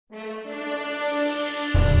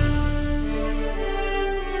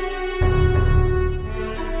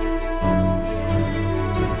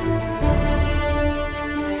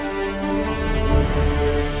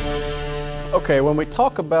Okay, when we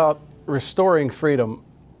talk about restoring freedom,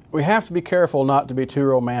 we have to be careful not to be too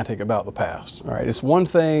romantic about the past. All right, it's one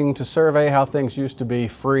thing to survey how things used to be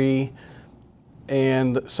free,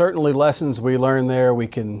 and certainly lessons we learn there we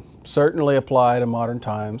can certainly apply to modern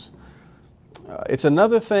times. It's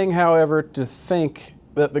another thing, however, to think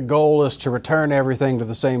that the goal is to return everything to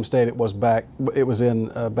the same state it was in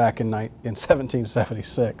back in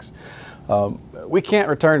 1776. We can't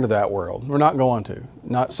return to that world. We're not going to.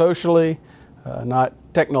 Not socially, not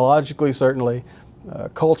technologically, certainly,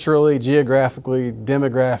 culturally, geographically,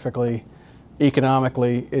 demographically,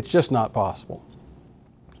 economically. It's just not possible.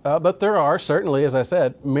 But there are certainly, as I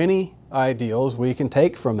said, many ideals we can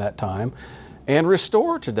take from that time and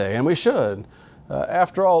restore today, and we should.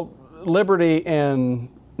 After all, liberty and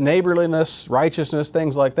neighborliness, righteousness,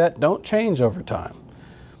 things like that don't change over time.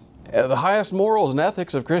 The highest morals and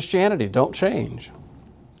ethics of Christianity don't change.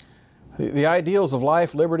 The ideals of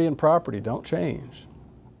life, liberty, and property don't change.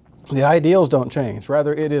 The ideals don't change.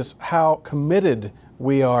 Rather, it is how committed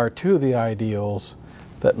we are to the ideals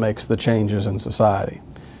that makes the changes in society.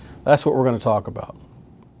 That's what we're going to talk about.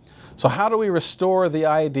 So how do we restore the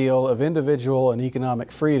ideal of individual and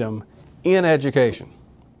economic freedom in education?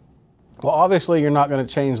 Well, obviously, you're not going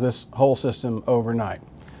to change this whole system overnight.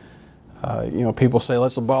 People say,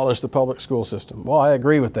 let's abolish the public school system. Well, I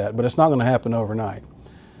agree with that, but it's not going to happen overnight.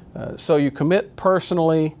 So you commit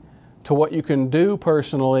personally to what you can do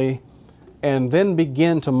personally, and then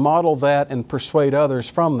begin to model that and persuade others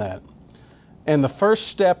from that. And the first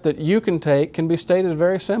step that you can take can be stated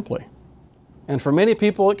very simply. And for many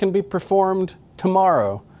people, it can be performed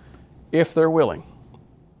tomorrow if they're willing.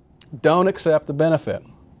 Don't accept the benefit.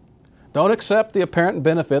 Don't accept the apparent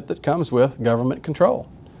benefit that comes with government control.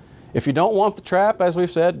 If you don't want the trap, as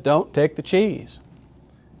we've said, don't take the cheese.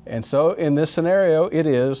 And so in this scenario, it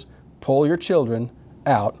is pull your children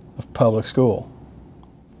out of public school.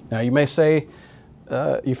 Now you may say,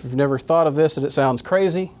 if you've never thought of this, that it sounds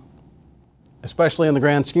crazy, especially in the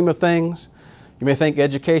grand scheme of things. You may think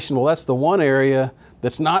education, well, that's the one area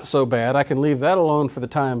that's not so bad. I can leave that alone for the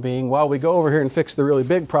time being while we go over here and fix the really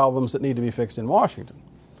big problems that need to be fixed in Washington.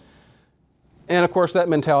 And of course, that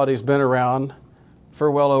mentality has been around for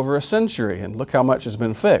well over a century, and look how much has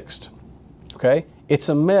been fixed. Okay? It's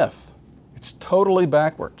a myth. It's totally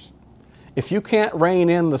backwards. If you can't rein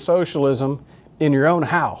in the socialism in your own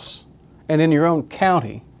house and in your own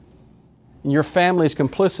county, and your family's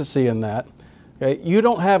complicity in that, okay, you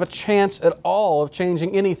don't have a chance at all of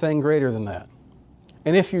changing anything greater than that.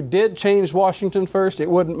 And if you did change Washington first, it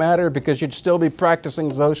wouldn't matter because you'd still be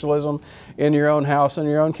practicing socialism in your own house, in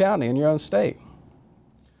your own county, in your own state.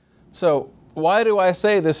 So why do I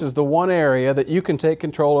say this is the one area that you can take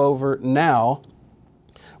control over now?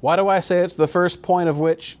 Why do I say it's the first point of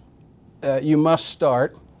which you must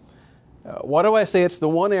start? Why do I say it's the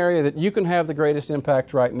one area that you can have the greatest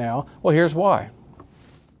impact right now? Well, here's why.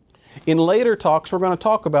 In later talks, we're going to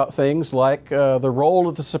talk about things like the role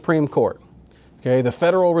of the Supreme Court, okay, the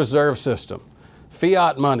Federal Reserve System,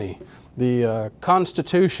 fiat money, the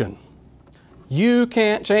Constitution. You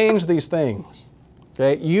can't change these things.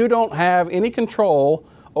 Okay? You don't have any control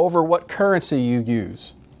over what currency you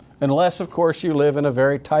use, unless, of course, you live in a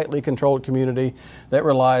very tightly controlled community that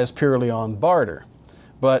relies purely on barter.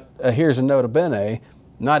 But here's a nota bene,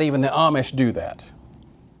 not even the Amish do that.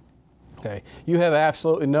 Okay? You have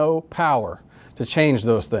absolutely no power to change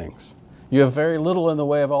those things. You have very little in the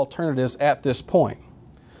way of alternatives at this point.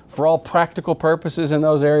 For all practical purposes in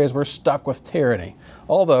those areas, we're stuck with tyranny.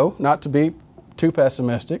 Although, not to be too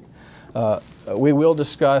pessimistic, we will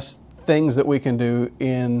discuss things that we can do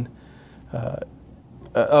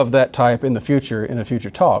of that type in the future, in a future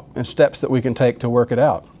talk, and steps that we can take to work it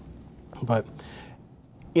out. But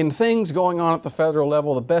in things going on at the federal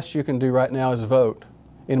level, the best you can do right now is vote,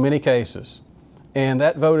 in many cases. And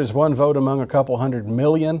that vote is one vote among a couple 100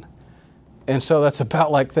 million. And so that's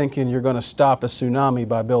about like thinking you're going to stop a tsunami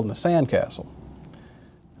by building a sandcastle.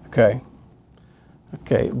 Okay?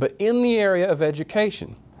 Okay, but in the area of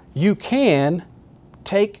education, you can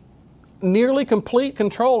take nearly complete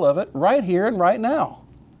control of it right here and right now.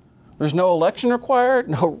 There's no election required,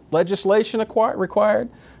 no legislation required,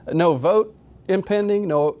 no vote impending,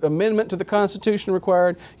 no amendment to the Constitution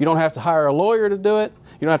required. You don't have to hire a lawyer to do it.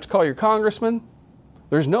 You don't have to call your congressman.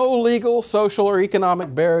 There's no legal, social, or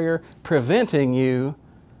economic barrier preventing you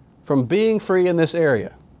from being free in this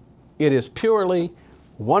area. It is purely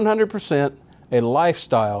 100% a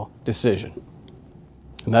lifestyle decision.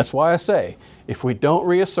 And that's why I say, if we don't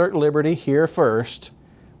reassert liberty here first,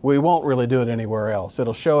 we won't really do it anywhere else.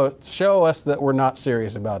 It'll show us that we're not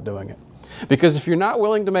serious about doing it. Because if you're not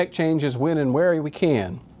willing to make changes when and where we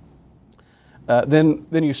can, then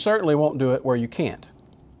you certainly won't do it where you can't.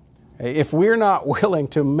 If we're not willing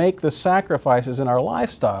to make the sacrifices in our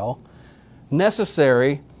lifestyle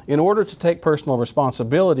necessary in order to take personal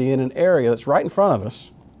responsibility in an area that's right in front of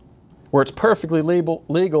us, where it's perfectly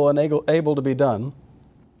legal and able to be done,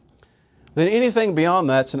 then anything beyond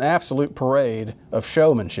that's an absolute parade of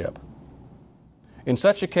showmanship. In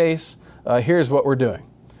such a case, here's what we're doing.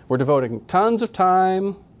 We're devoting tons of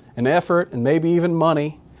time and effort and maybe even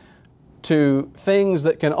money to things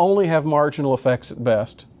that can only have marginal effects at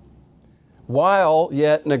best, while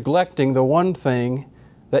yet neglecting the one thing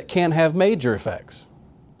that can have major effects,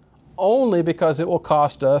 only because it will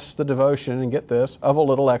cost us the devotion, and get this, of a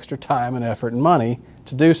little extra time and effort and money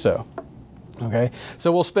to do so. Okay?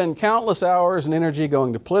 So we'll spend countless hours and energy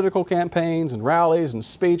going to political campaigns and rallies and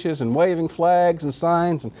speeches and waving flags and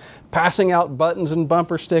signs and passing out buttons and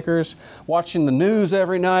bumper stickers, watching the news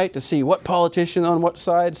every night to see what politician on what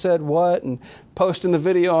side said what, and posting the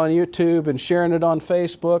video on YouTube and sharing it on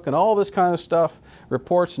Facebook and all this kind of stuff,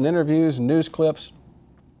 reports and interviews and news clips.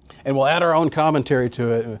 And we'll add our own commentary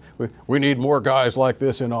to it. We need more guys like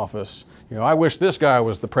this in office. You know, I wish this guy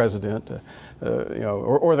was the president.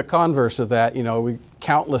 Or the converse of that. You know,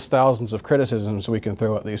 countless thousands of criticisms we can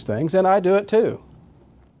throw at these things, and I do it too.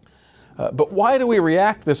 But why do we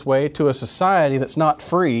react this way to a society that's not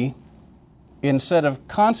free, instead of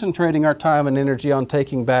concentrating our time and energy on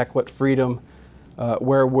taking back what freedom,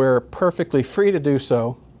 where we're perfectly free to do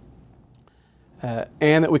so,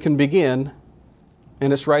 and that we can begin,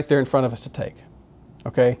 and it's right there in front of us to take.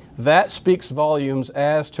 Okay? That speaks volumes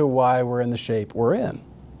as to why we're in the shape we're in.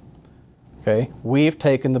 Okay? We've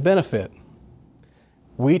taken the benefit.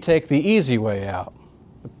 We take the easy way out,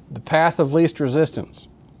 the path of least resistance.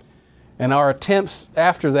 And our attempts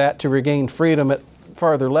after that to regain freedom at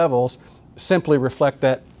farther levels simply reflect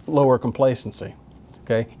that lower complacency.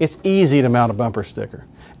 Okay? It's easy to mount a bumper sticker.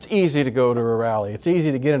 It's easy to go to a rally. It's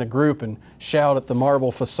easy to get in a group and shout at the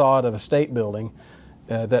marble facade of a state building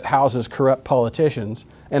that houses corrupt politicians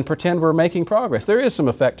and pretend we're making progress. There is some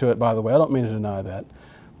effect to it, by the way. I don't mean to deny that.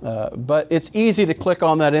 But it's easy to click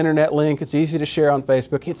on that internet link. It's easy to share on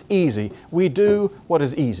Facebook. It's easy. We do what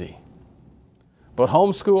is easy. But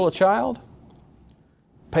homeschool a child?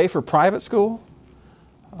 Pay for private school?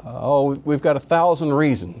 We've got 1,000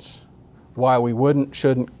 reasons why we wouldn't,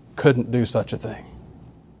 shouldn't, couldn't do such a thing.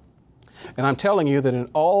 And I'm telling you that in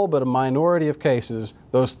all but a minority of cases,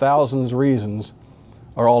 those thousands of reasons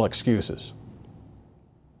are all excuses.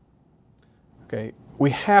 Okay? We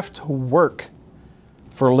have to work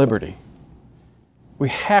for liberty. We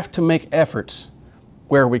have to make efforts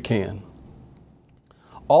where we can.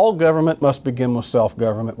 All government must begin with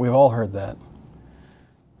self-government. We've all heard that.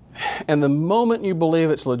 And the moment you believe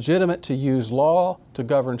it's legitimate to use law to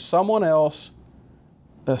govern someone else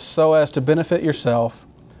so as to benefit yourself,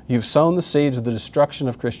 you've sown the seeds of the destruction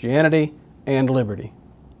of Christianity and liberty.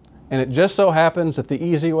 And it just so happens that the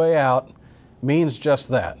easy way out means just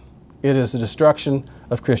that. It is the destruction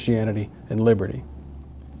of Christianity and liberty.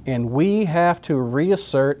 And we have to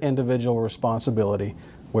reassert individual responsibility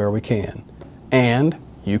where we can. And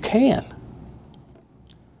you can.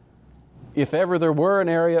 If ever there were an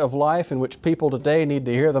area of life in which people today need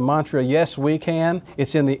to hear the mantra, yes, we can,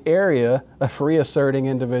 it's in the area of reasserting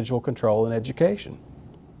individual control in education.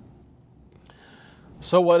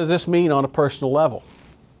 So what does this mean on a personal level?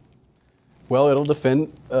 Well, it'll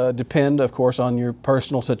depend, of course, on your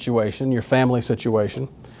personal situation, your family situation.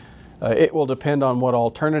 It will depend on what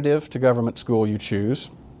alternative to government school you choose.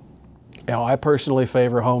 Now, I personally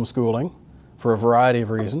favor homeschooling for a variety of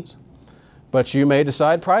reasons, but you may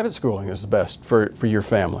decide private schooling is the best for your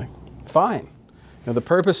family. Fine. Now, the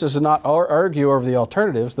purpose is to not argue over the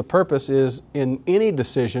alternatives. The purpose is, in any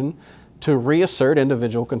decision, to reassert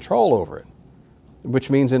individual control over it, which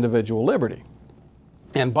means individual liberty.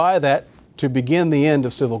 And by that, to begin the end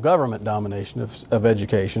of civil government domination of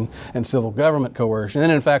education and civil government coercion,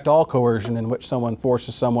 and in fact all coercion in which someone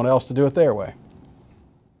forces someone else to do it their way.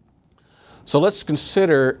 So let's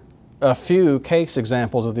consider a few case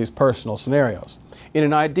examples of these personal scenarios. In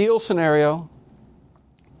an ideal scenario,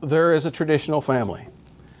 there is a traditional family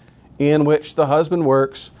in which the husband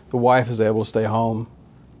works, the wife is able to stay home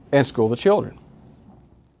and school the children.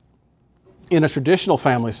 In a traditional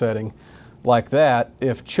family setting like that,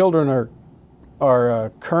 if children are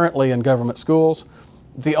currently in government schools,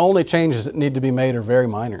 the only changes that need to be made are very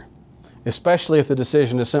minor, especially if the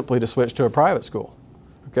decision is simply to switch to a private school.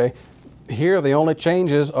 Okay? Here, the only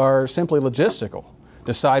changes are simply logistical.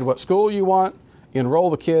 Decide what school you want, enroll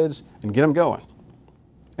the kids, and get them going.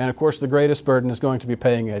 And of course, the greatest burden is going to be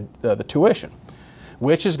paying the tuition,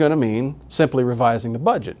 which is going to mean simply revising the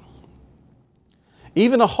budget.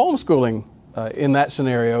 Even a homeschooling in that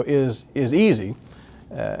scenario is easy.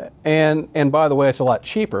 And by the way, it's a lot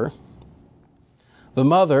cheaper. The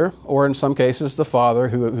mother, or in some cases the father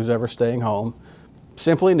who's ever staying home,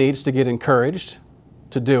 simply needs to get encouraged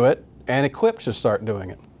to do it and equipped to start doing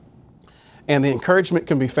it. And the encouragement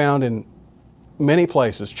can be found in many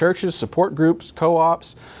places: churches, support groups,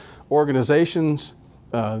 co-ops, organizations.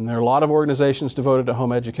 And there are a lot of organizations devoted to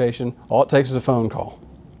home education. All it takes is a phone call.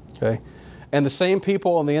 Okay? And the same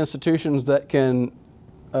people in the institutions that can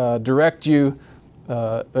direct you,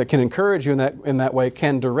 that can encourage you in that way,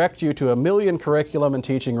 can direct you to a million curriculum and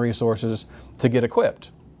teaching resources to get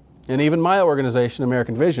equipped. And even my organization,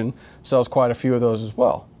 American Vision, sells quite a few of those as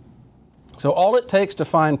well. So all it takes to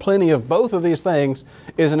find plenty of both of these things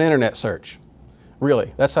is an internet search.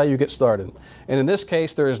 Really, that's how you get started. And in this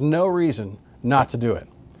case, there is no reason not to do it.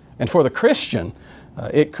 And for the Christian,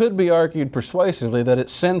 it could be argued persuasively that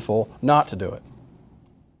it's sinful not to do it.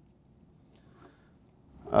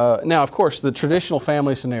 Now, of course, the traditional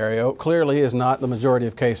family scenario clearly is not the majority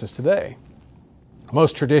of cases today.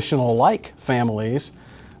 Most traditional-like families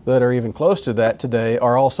that are even close to that today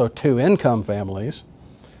are also two-income families.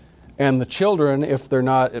 And the children, if they're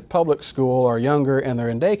not at public school, are younger and they're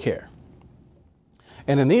in daycare.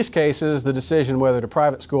 And in these cases, the decision whether to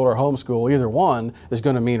private school or homeschool, either one, is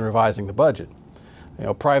going to mean revising the budget.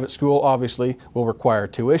 Private school obviously will require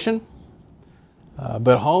tuition,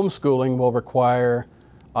 but homeschooling will require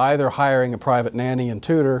either hiring a private nanny and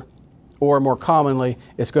tutor, or more commonly,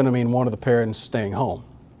 it's going to mean one of the parents staying home.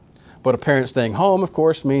 But a parent staying home, of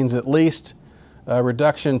course, means at least a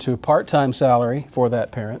reduction to part-time salary for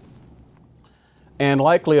that parent, and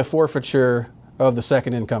likely a forfeiture of the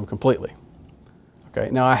second income completely. Okay,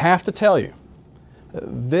 now I have to tell you,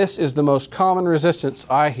 this is the most common resistance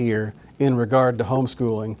I hear in regard to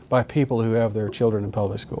homeschooling by people who have their children in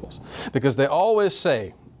public schools. Because they always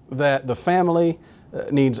say that the family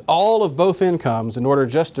needs all of both incomes in order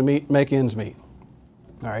just to make ends meet.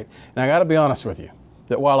 All right, and I got to be honest with you,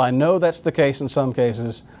 that while I know that's the case in some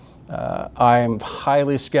cases, I'm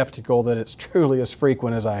highly skeptical that it's truly as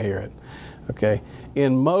frequent as I hear it. Okay,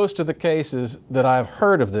 in most of the cases that I've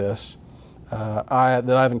heard of this, that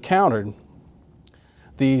I've encountered,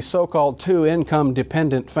 the so-called two-income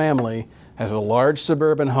dependent family has a large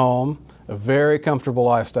suburban home, a very comfortable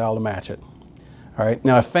lifestyle to match it. All right,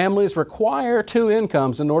 now if families require two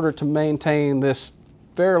incomes in order to maintain this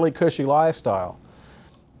fairly cushy lifestyle,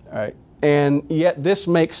 all right, and yet this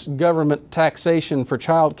makes government taxation for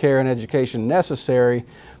child care and education necessary,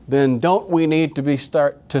 then don't we need to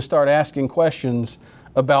start asking questions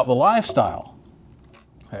about the lifestyle?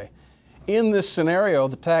 Okay. In this scenario,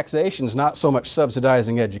 the taxation is not so much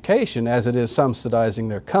subsidizing education as it is subsidizing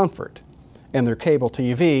their comfort and their cable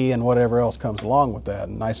TV and whatever else comes along with that.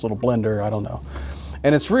 A nice little blender, I don't know.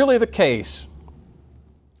 And it's really the case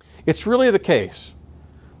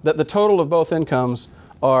that the total of both incomes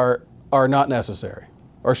are not necessary.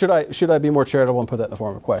 Or should I be more charitable and put that in the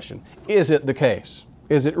form of a question? Is it the case?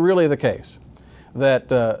 Is it really the case that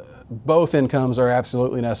both incomes are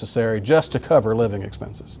absolutely necessary just to cover living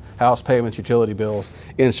expenses, house payments, utility bills,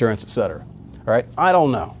 insurance, etc.? All right, I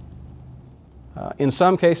don't know. In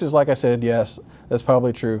some cases, like I said, yes, that's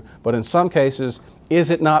probably true. But in some cases, is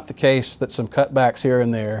it not the case that some cutbacks here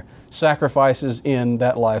and there, sacrifices in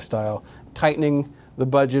that lifestyle, tightening the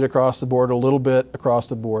budget across the board a little bit across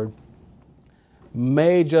the board,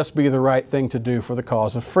 may just be the right thing to do for the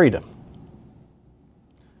cause of freedom?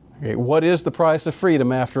 Okay, what is the price of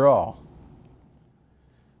freedom after all?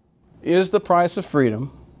 Is the price of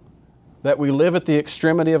freedom that we live at the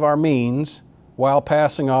extremity of our means while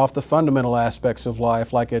passing off the fundamental aspects of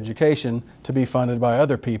life, like education, to be funded by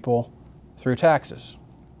other people through taxes?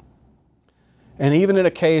 And even in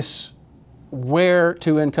a case where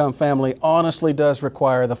two-income family honestly does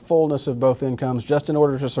require the fullness of both incomes just in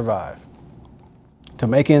order to survive, to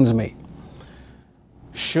make ends meet,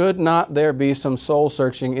 should not there be some soul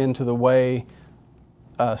searching into the way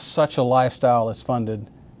such a lifestyle is funded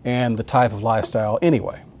and the type of lifestyle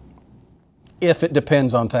anyway, if it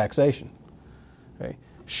depends on taxation? Okay.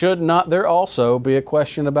 Should not there also be a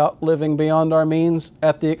question about living beyond our means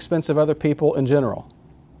at the expense of other people in general?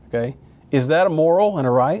 Okay. Is that a moral and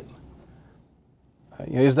a right?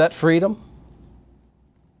 Is that freedom?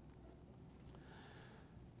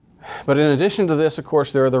 But in addition to this, of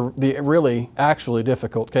course, there are the really actually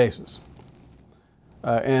difficult cases,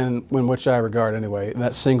 and in which I regard anyway, and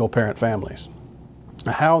that's single-parent families.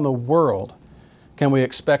 How in the world can we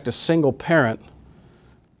expect a single parent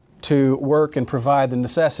to work and provide the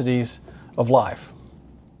necessities of life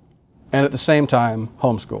and at the same time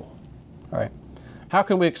homeschool? All right. how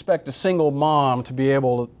can we expect a single mom to be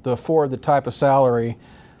able to afford the type of salary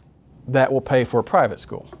that will pay for a private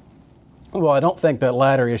school? Well, I don't think that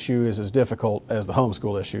latter issue is as difficult as the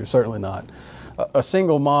homeschool issue, certainly not. A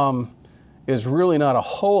single mom is really not a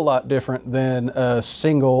whole lot different than a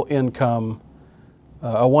single income,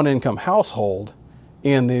 a one income household,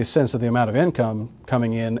 in the sense of the amount of income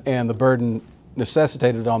coming in and the burden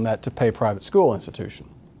necessitated on that to pay private school institution.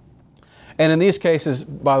 And in these cases,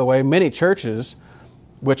 by the way, many churches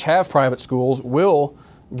which have private schools will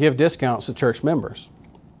give discounts to church members.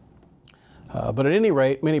 But at any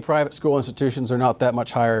rate, many private school institutions are not that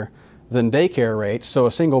much higher than daycare rates, so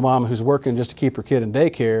a single mom who's working just to keep her kid in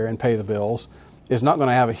daycare and pay the bills is not going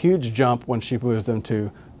to have a huge jump when she moves them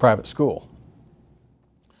to private school.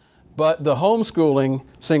 But the homeschooling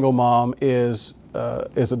single mom is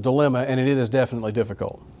a dilemma, and it is definitely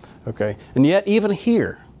difficult. Okay, and yet even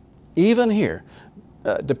here,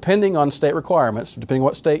 depending on state requirements, depending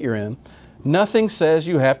what state you're in, nothing says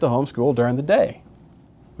you have to homeschool during the day.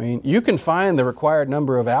 I mean, you can find the required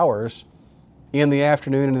number of hours in the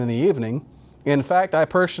afternoon and in the evening. In fact, I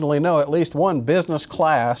personally know at least one business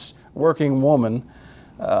class working woman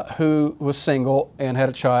who was single and had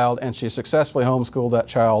a child, and she successfully homeschooled that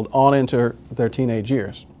child on into their teenage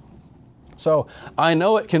years. So I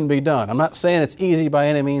know it can be done. I'm not saying it's easy by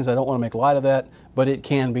any means. I don't want to make light of that, but it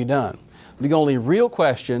can be done. The only real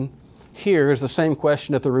question here is the same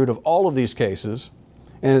question at the root of all of these cases,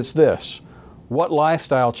 and it's this: what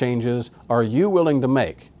lifestyle changes are you willing to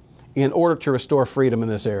make in order to restore freedom in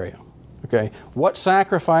this area? Okay, what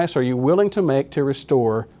sacrifice are you willing to make to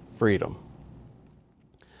restore freedom?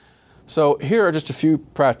 So here are just a few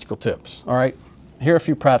practical tips, all right? Here are a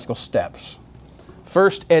few practical steps.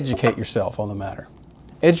 First, educate yourself on the matter.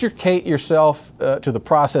 Educate yourself to the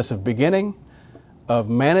process of beginning, of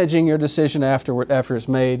managing your decision after it's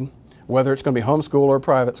made, whether it's going to be homeschool or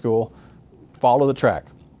private school. Follow the track.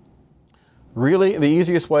 Really, the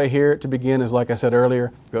easiest way here to begin is, like I said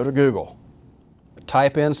earlier, go to Google.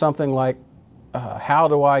 Type in something like, how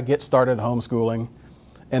do I get started homeschooling?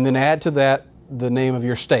 And then add to that the name of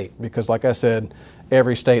your state, because like I said,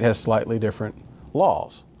 every state has slightly different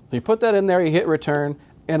laws. So you put that in there, you hit return,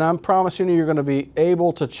 and I'm promising you're going to be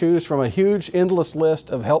able to choose from a huge, endless list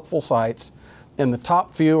of helpful sites, and the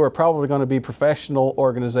top few are probably going to be professional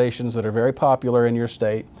organizations that are very popular in your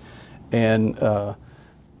state, and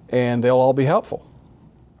they'll all be helpful.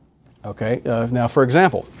 Okay, now for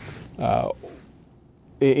example,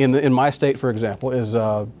 in my state, for example, is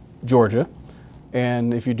Georgia.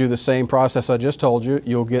 And if you do the same process I just told you,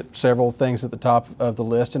 you'll get several things at the top of the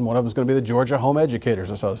list, and one of them is going to be the Georgia Home Educators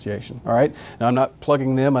Association. All right? Now, I'm not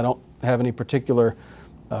plugging them. I don't have any particular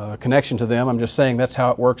connection to them. I'm just saying that's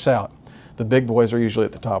how it works out. The big boys are usually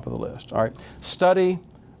at the top of the list. All right? Study,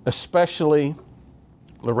 especially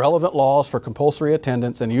the relevant laws for compulsory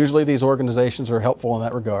attendance, and usually these organizations are helpful in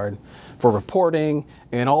that regard, for reporting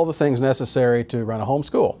and all the things necessary to run a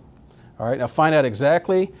homeschool. All right, now find out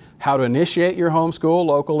exactly how to initiate your homeschool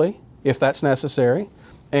locally, if that's necessary,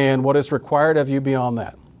 and what is required of you beyond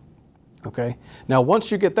that. Okay, now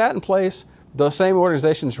once you get that in place, those same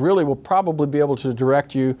organizations really will probably be able to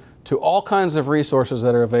direct you to all kinds of resources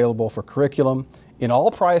that are available for curriculum in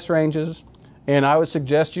all price ranges, and I would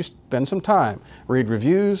suggest you spend some time. Read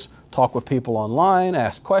reviews, talk with people online,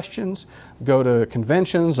 ask questions, go to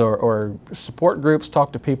conventions or support groups,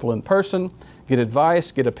 talk to people in person, get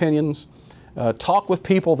advice, get opinions, talk with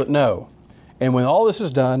people that know. And when all this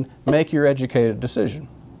is done, make your educated decision.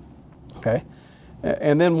 Okay?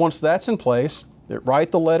 And then once that's in place,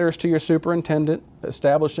 write the letters to your superintendent,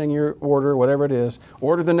 establishing your order, whatever it is,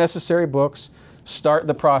 order the necessary books, start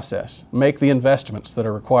the process, make the investments that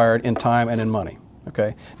are required in time and in money.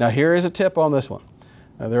 Okay? Now here is a tip on this one.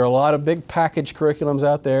 There are a lot of big package curriculums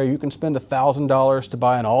out there. You can spend $1,000 to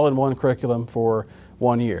buy an all-in-one curriculum for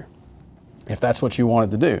 1 year, if that's what you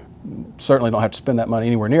wanted to do. Certainly don't have to spend that money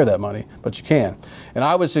anywhere near that money, but you can. And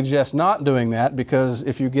I would suggest not doing that, because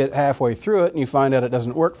if you get halfway through it and you find out it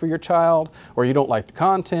doesn't work for your child, or you don't like the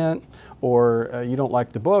content, or you don't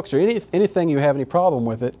like the books, or anything you have any problem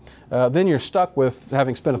with it, then you're stuck with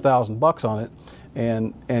having spent $1,000 on it,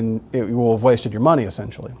 and you will have wasted your money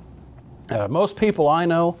essentially. Most people I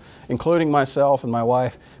know, including myself and my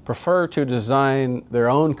wife, prefer to design their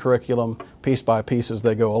own curriculum piece by piece as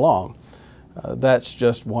they go along. That's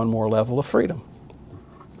just one more level of freedom.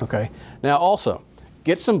 Okay. Now also,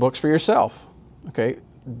 get some books for yourself. Okay.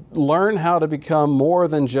 Learn how to become more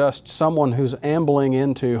than just someone who's ambling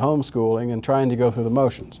into homeschooling and trying to go through the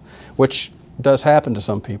motions, which does happen to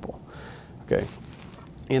some people. Okay.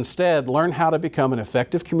 Instead, learn how to become an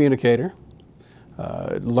effective communicator.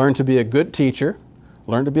 Learn to be a good teacher,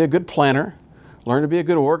 learn to be a good planner, learn to be a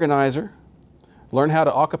good organizer, learn how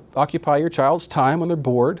to occupy your child's time when they're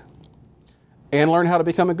bored, and learn how to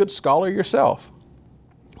become a good scholar yourself.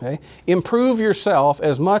 Okay? Improve yourself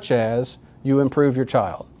as much as you improve your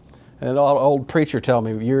child. An old preacher told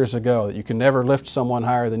me years ago that you can never lift someone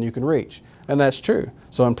higher than you can reach. And that's true.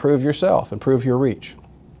 So improve yourself, improve your reach.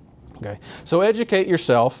 Okay? So educate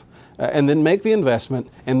yourself and then make the investment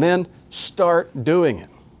and then start doing it.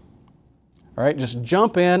 All right, just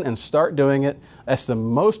jump in and start doing it. That's the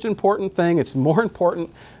most important thing. It's more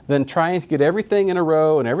important than trying to get everything in a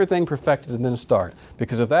row and everything perfected and then start.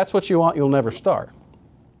 Because if that's what you want, you'll never start.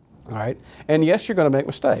 All right, and yes, you're going to make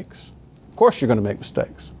mistakes. Of course you're going to make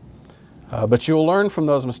mistakes. But you'll learn from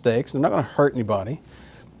those mistakes. They're not going to hurt anybody.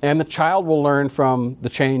 And the child will learn from the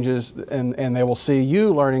changes, and they will see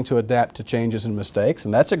you learning to adapt to changes and mistakes,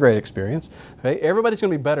 and that's a great experience. Okay? Everybody's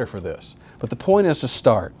going to be better for this. But the point is to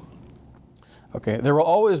start. Okay? There will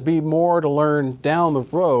always be more to learn down the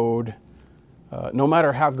road, no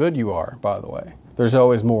matter how good you are, by the way. There's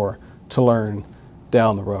always more to learn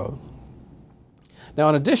down the road. Now,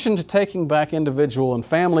 in addition to taking back individual and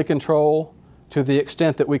family control to the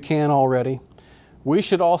extent that we can already, we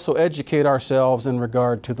should also educate ourselves in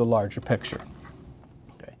regard to the larger picture.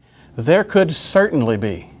 Okay. There could certainly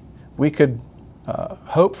be, we could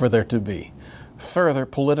hope for there to be, further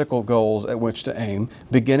political goals at which to aim,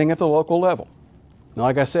 beginning at the local level. Now,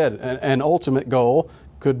 like I said, an ultimate goal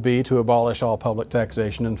could be to abolish all public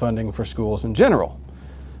taxation and funding for schools in general.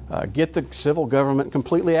 Get the civil government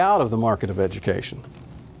completely out of the market of education.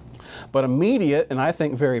 But immediate, and I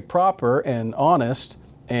think very proper and honest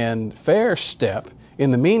and fair step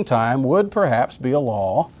in the meantime would perhaps be a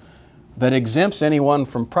law that exempts anyone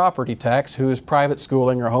from property tax who is private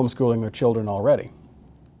schooling or homeschooling their children already.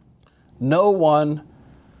 No one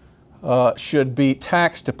should be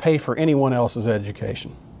taxed to pay for anyone else's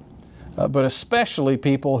education, but especially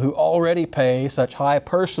people who already pay such high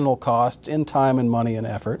personal costs in time and money and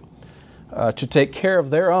effort to take care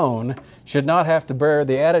of their own should not have to bear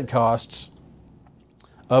the added costs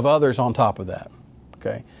of others on top of that.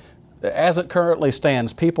 Okay? As it currently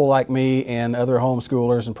stands, people like me and other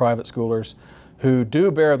homeschoolers and private schoolers who do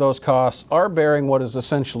bear those costs are bearing what is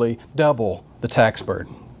essentially double the tax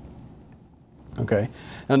burden. Okay?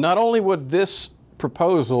 Now, not only would this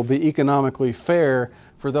proposal be economically fair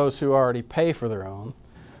for those who already pay for their own,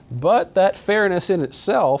 but that fairness in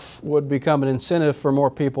itself would become an incentive for more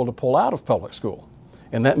people to pull out of public school.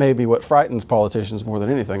 And that may be what frightens politicians more than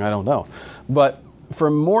anything, I don't know. But for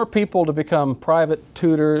more people to become private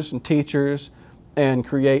tutors and teachers and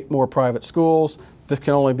create more private schools, this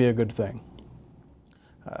can only be a good thing.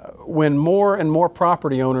 When more and more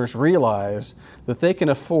property owners realize that they can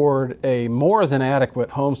afford a more than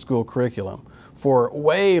adequate homeschool curriculum for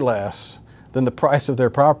way less than the price of their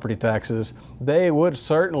property taxes, they would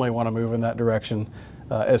certainly want to move in that direction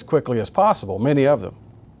as quickly as possible, many of them.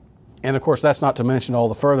 And of course, that's not to mention all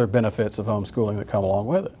the further benefits of homeschooling that come along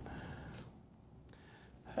with it.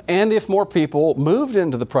 And if more people moved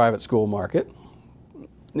into the private school market,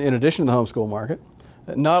 in addition to the homeschool market,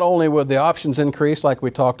 not only would the options increase like we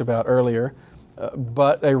talked about earlier,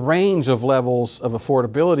 but a range of levels of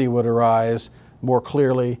affordability would arise more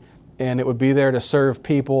clearly, and it would be there to serve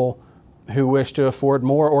people who wish to afford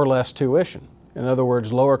more or less tuition. In other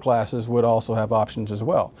words, lower classes would also have options as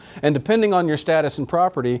well. And depending on your status and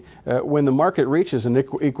property, when the market reaches an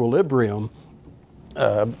equilibrium,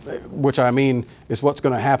 which I mean is what's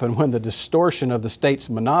going to happen when the distortion of the state's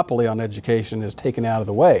monopoly on education is taken out of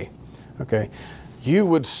the way, okay, you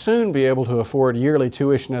would soon be able to afford yearly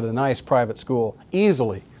tuition at a nice private school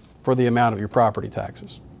easily for the amount of your property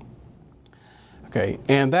taxes. Okay,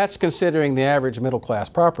 and that's considering the average middle-class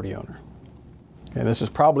property owner. Okay, this is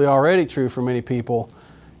probably already true for many people,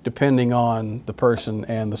 depending on the person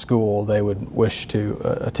and the school they would wish to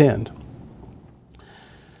attend.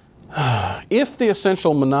 If the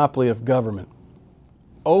essential monopoly of government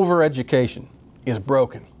over education is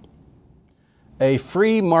broken, a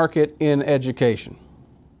free market in education,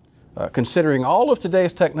 considering all of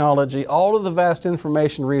today's technology, all of the vast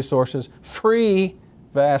information resources, free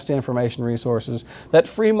vast information resources, that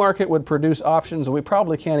free market would produce options that we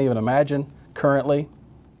probably can't even imagine currently.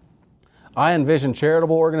 I envision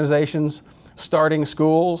charitable organizations starting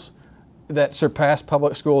schools that surpass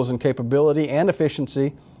public schools in capability and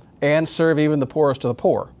efficiency and serve even the poorest of the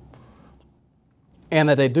poor, and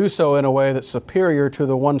that they do so in a way that's superior to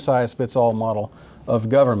the one-size-fits-all model of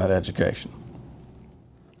government education.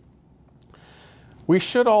 We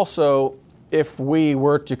should also, if we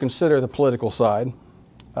were to consider the political side,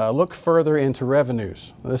 look further into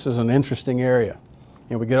revenues. This is an interesting area.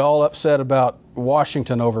 You know, we get all upset about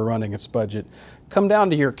Washington overrunning its budget, come down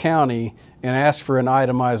to your county and ask for an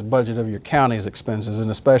itemized budget of your county's expenses, and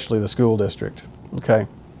especially the school district. Okay.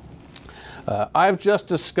 I've just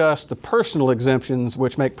discussed the personal exemptions,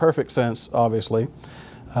 which make perfect sense, obviously.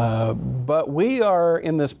 But we are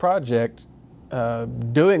in this project,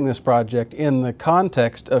 doing this project in the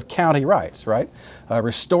context of county rights, right?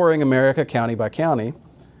 Restoring America county by county.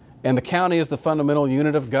 And the county is the fundamental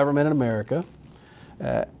unit of government in America.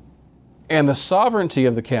 And the sovereignty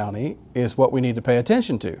of the county is what we need to pay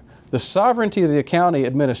attention to. The sovereignty of the county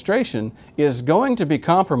administration is going to be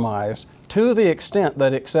compromised to the extent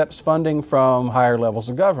that it accepts funding from higher levels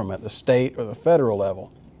of government, the state or the federal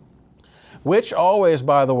level, which always,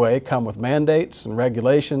 by the way, come with mandates and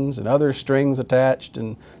regulations and other strings attached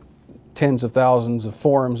and tens of thousands of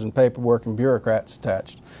forms and paperwork and bureaucrats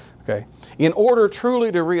attached. Okay. In order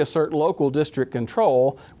truly to reassert local district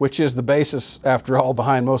control, which is the basis, after all,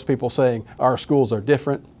 behind most people saying our schools are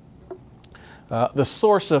different, the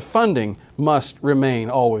source of funding must remain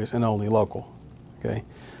always and only local. Okay.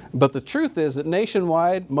 But the truth is that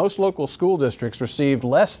nationwide, most local school districts received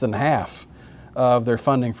less than half of their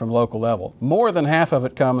funding from local level. More than half of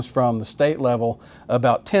it comes from the state level,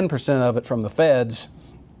 about 10% of it from the feds,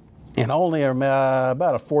 and only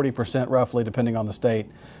about a 40% roughly, depending on the state,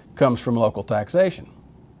 comes from local taxation.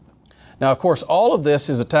 Now, of course, all of this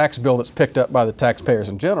is a tax bill that's picked up by the taxpayers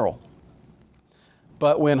in general.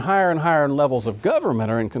 But when higher and higher levels of government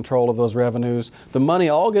are in control of those revenues, the money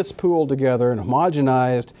all gets pooled together and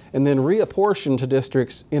homogenized and then reapportioned to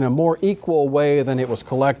districts in a more equal way than it was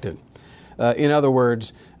collected. In other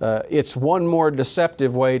words, it's one more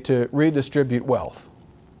deceptive way to redistribute wealth.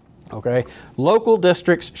 Okay? Local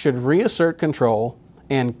districts should reassert control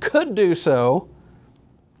and could do so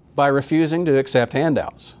by refusing to accept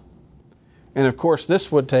handouts. And of course,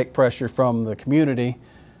 this would take pressure from the community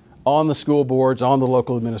on the school boards, on the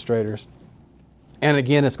local administrators. And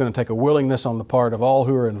again, it's going to take a willingness on the part of all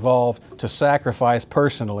who are involved to sacrifice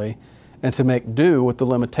personally and to make do with the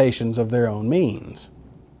limitations of their own means.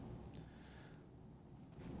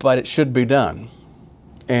 But it should be done,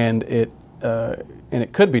 and it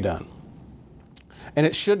could be done. And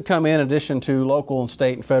it should come in addition to local and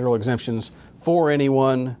state and federal exemptions for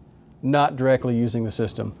anyone not directly using the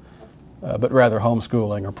system, but rather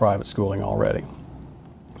homeschooling or private schooling already.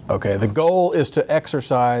 Okay, the goal is to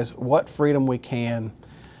exercise what freedom we can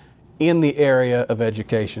in the area of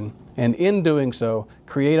education, and in doing so,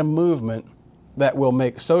 create a movement that will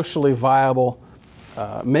make it socially viable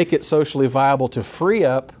to free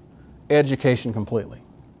up education completely.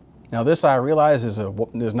 Now, this, I realize, is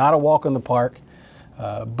not a walk in the park,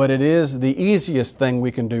 but it is the easiest thing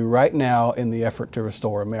we can do right now in the effort to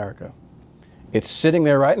restore America. It's sitting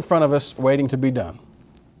there right in front of us, waiting to be done.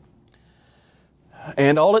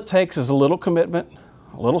 And all it takes is a little commitment,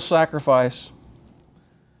 a little sacrifice.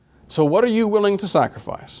 So what are you willing to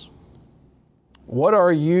sacrifice? What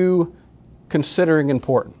are you considering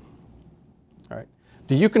important? All right.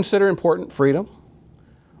 Do you consider important freedom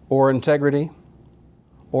or integrity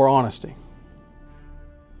or honesty?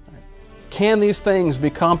 Can these things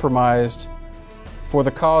be compromised for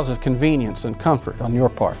the cause of convenience and comfort on your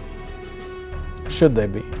part? Should they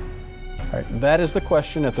be? All right. That is the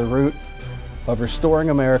question at the root of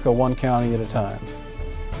restoring America one county at a time.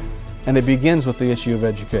 And it begins with the issue of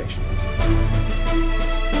education.